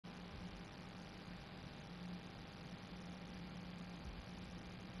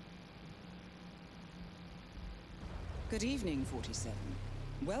Good evening, 47.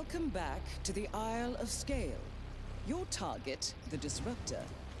 Welcome back to the Isle of Scale. Your target, the Disruptor,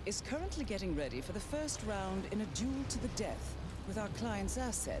 is currently getting ready for the first round in a duel to the death with our client's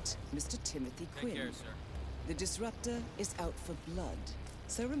asset, Mr. Timothy Quinn. Take care, sir. The Disruptor is out for blood.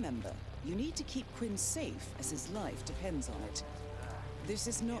 So remember, you need to keep Quinn safe as his life depends on it. This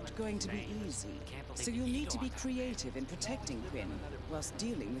is not going to be easy, so you'll need to be creative in protecting Quinn whilst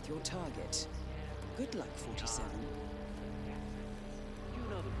dealing with your target. Good luck, 47.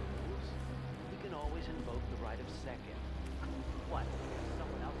 You know the rules. We can always invoke the right of second. What?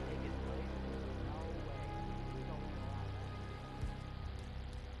 Someone else take his place? No way. We don't allow that.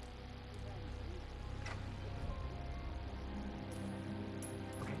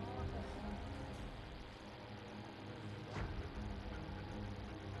 Okay.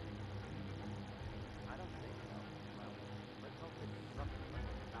 I don't think so. Well, let's hope the Disruptor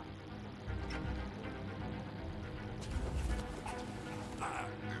doesn't stop.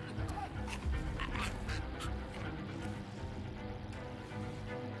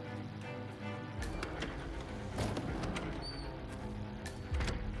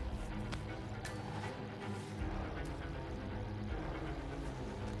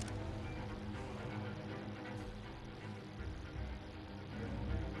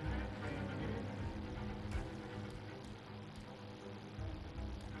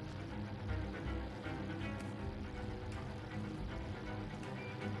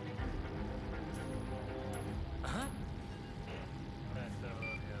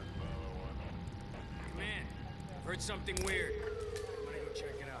 Man, I've heard something weird. I'm gonna go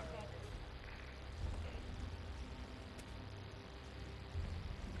check it out.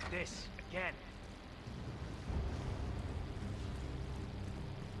 This, again.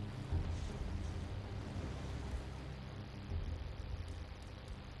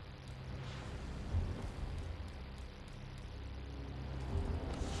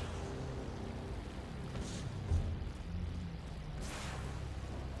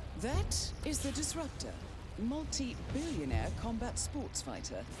 That is the Disruptor, multi-billionaire combat sports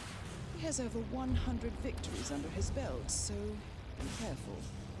fighter. He has over 100 victories under his belt, so be careful.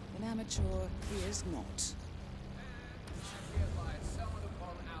 An amateur he is not. And hereby summon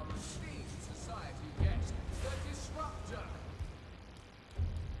upon our esteemed society guest, the Disruptor.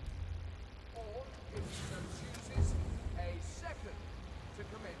 Or, if he so chooses, a second to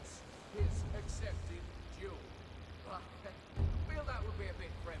commence his accepted duel. Feel that would be a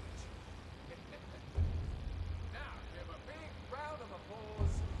bit French. Now, give a big round of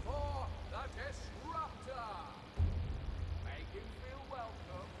applause for the Disruptor. Make him feel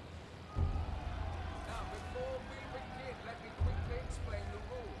welcome. Now, before we begin, let me quickly explain the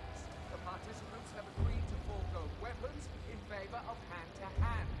rules. The participants have agreed to forego weapons in favor of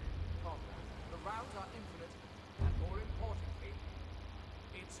hand-to-hand combat. The rounds are infinite, and more importantly,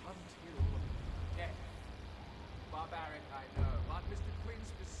 it's until death. Barbaric, I know, but Mr. Quinn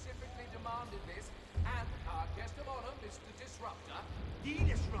specifically demanded this, and our guest of honor, Mr. Disruptor... The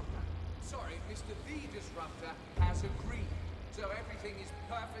Disruptor! Sorry, Mr. The Disruptor has agreed, so everything is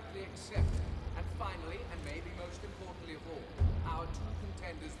perfectly accepted. And finally, and maybe most importantly of all, our two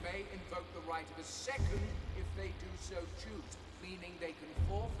contenders may invoke the right of a second if they do so choose, meaning they can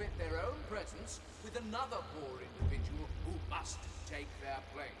forfeit their own presence with another poor individual who must take their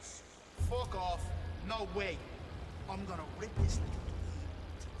place. Fuck off. No way. I'm gonna rip this little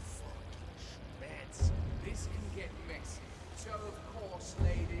dude to fucking shreds. This can get messy. So, of course,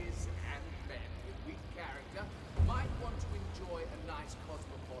 ladies and men with weak character might want to enjoy a nice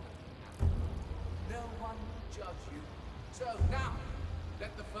cosmopolitan atmosphere. No one will judge you. So now,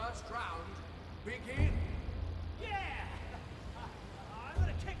 let the first round begin. Yeah! I'm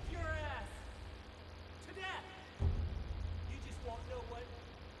gonna kick your ass! To death! You just won't know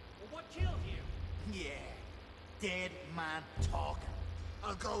what killed you. Yeah. Dead man talking.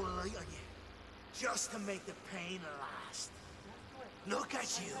 I'll go light on you. Just to make the pain last. Look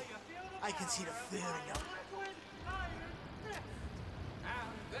at you. I can see the fear in your Liquid iron.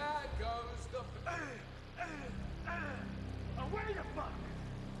 And there goes the... Away the fuck!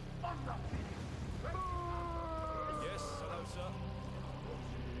 I'm not finished. Yes, hello, sir.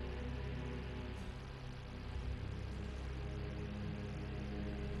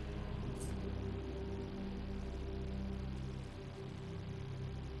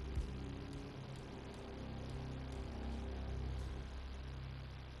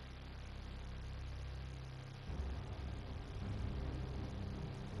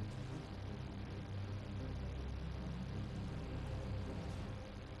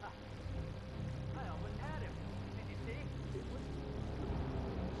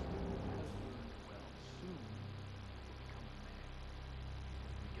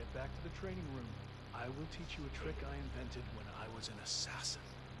 to the training room. I will teach you a trick I invented when I was an assassin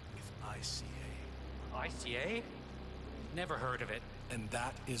with ICA. ICA? Never heard of it. And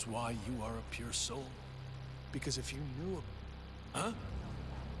that is why you are a pure soul. Because if you knew... Huh?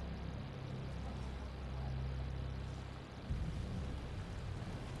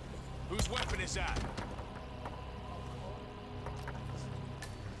 Whose weapon is that?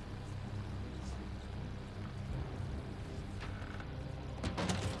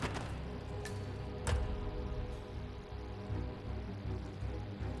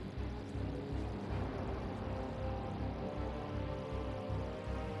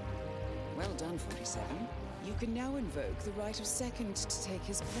 Well done, 47. You can now invoke the right of second to take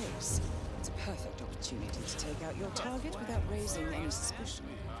his place. It's a perfect opportunity to take out your target without raising any suspicion.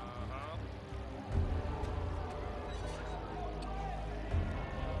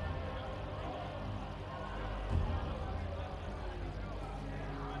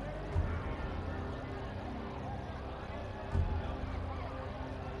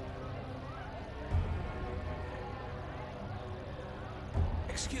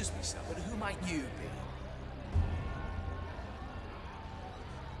 Excuse me, sir, but who might you be?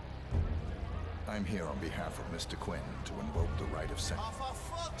 I'm here on behalf of Mr. Quinn to invoke the right of second. Oh,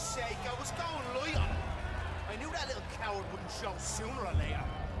 for fuck's sake, I was going light on him. I knew that little coward wouldn't show sooner or later.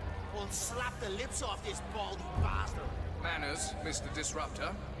 I'll slap the lips off this baldy bastard. Manners, Mr.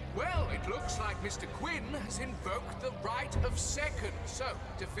 Disruptor. Well, it looks like Mr. Quinn has invoked the right of second. So,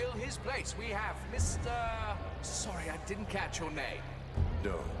 to fill his place, we have Mr... Sorry, I didn't catch your name.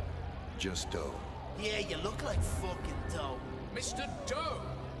 Doe. Just Doe. Yeah, you look like fucking dough. Mr. Doe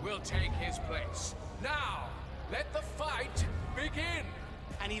will take his place. Now, let the fight begin.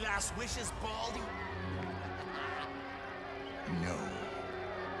 Any last wishes, baldy? No.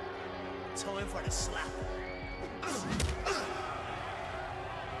 Time for the slap.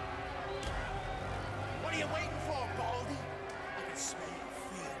 What are you waiting for, baldy? I can smell your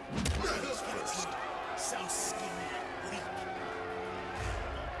fear. He's gonna be so skinny and weak.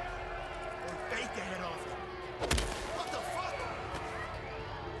 Or bait the head off him. What the fuck?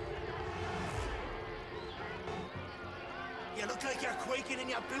 You look like you're quaking in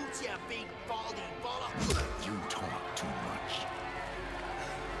your boots, you big baldy bollock. You talk too much.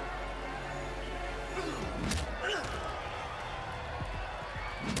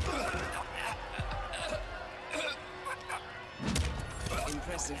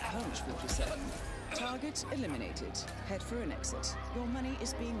 Impressive punch, 47. Target eliminated. Head for an exit. Your money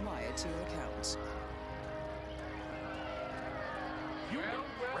is being wired to your account. You look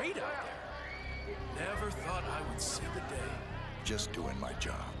great out there. Never thought I would see the day. Just doing my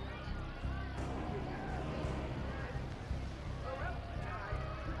job.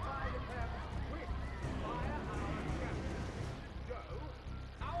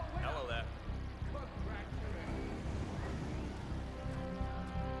 Hello there.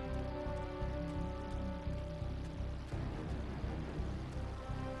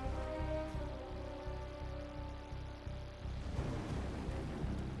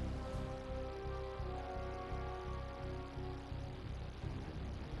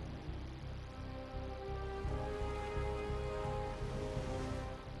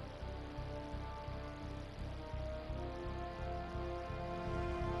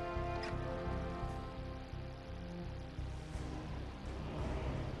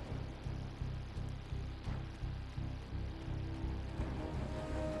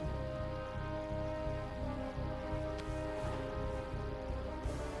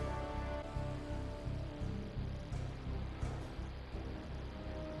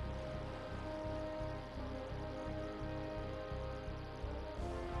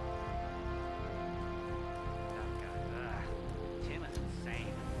 Tim is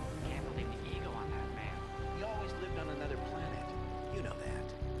insane. Can't believe the ego on that man. He always lived on another planet. You know that.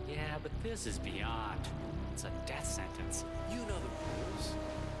 Yeah, but this is beyond. It's a death sentence. You know the rules.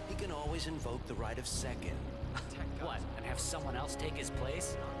 He can always invoke the right of second. What, and have someone else take his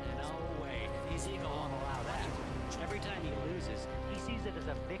place? No way. His ego won't allow that. Every time he loses, he sees it as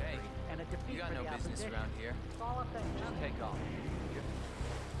a victory and a defeat You got for no the business opposition. around here. It's all up that Just take off.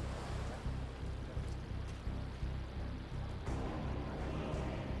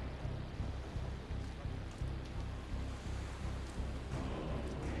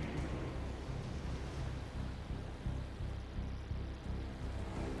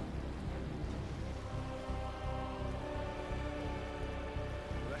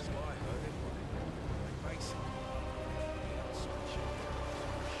 That's what I heard anyway. Like basically.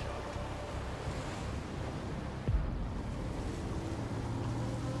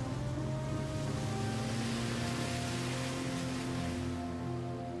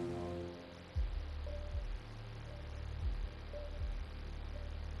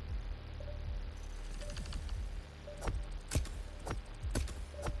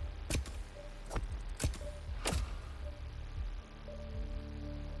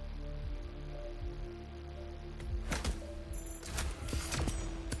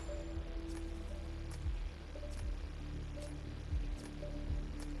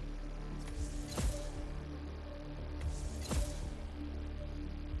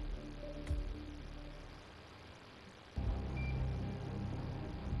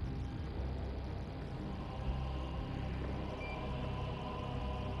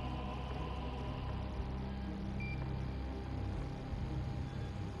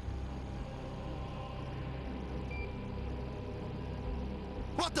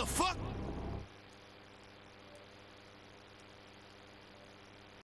 What the fuck?